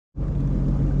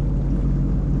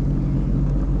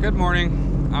Good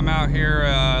morning. I'm out here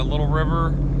Little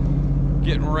River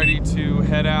getting ready to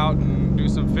head out and do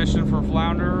some fishing for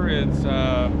flounder. It's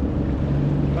about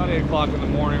 8 o'clock in the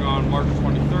morning on March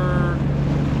 23rd.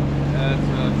 It's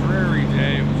a dreary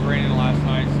day. It was raining last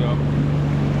night, so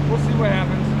we'll see what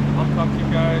happens. I'll talk to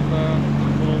you guys a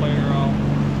little later. I'll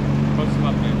post some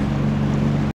updates.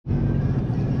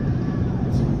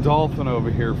 Some dolphin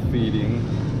over here feeding.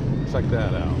 Check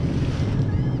that out.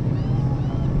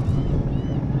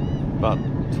 About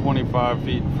 25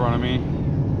 feet in front of me.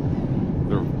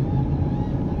 They're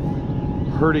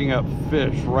herding up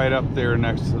fish right up there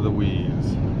next to the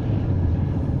weeds.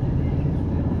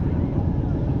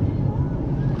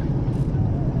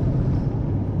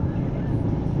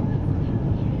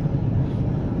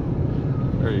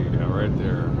 There you go, right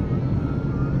there.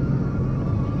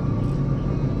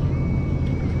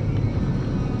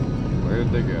 Where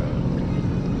did they go?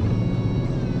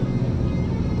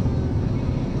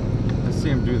 I see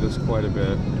them do this quite a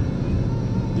bit.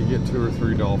 You get 2 or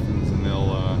 3 dolphins and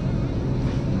they'll,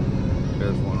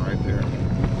 there's one right there.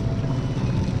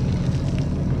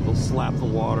 They'll slap the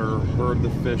water, herd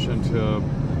the fish into a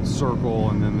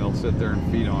circle, and then they'll sit there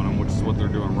and feed on them, which is what they're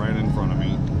doing right in front of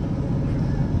me.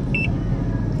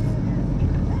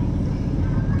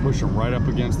 Push them right up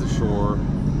against the shore.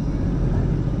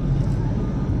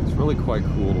 It's really quite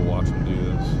cool to watch them do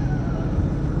this.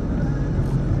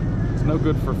 It's no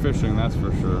good for fishing, that's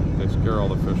for sure. They scare all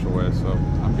the fish away, so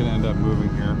I'm gonna end up moving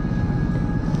here.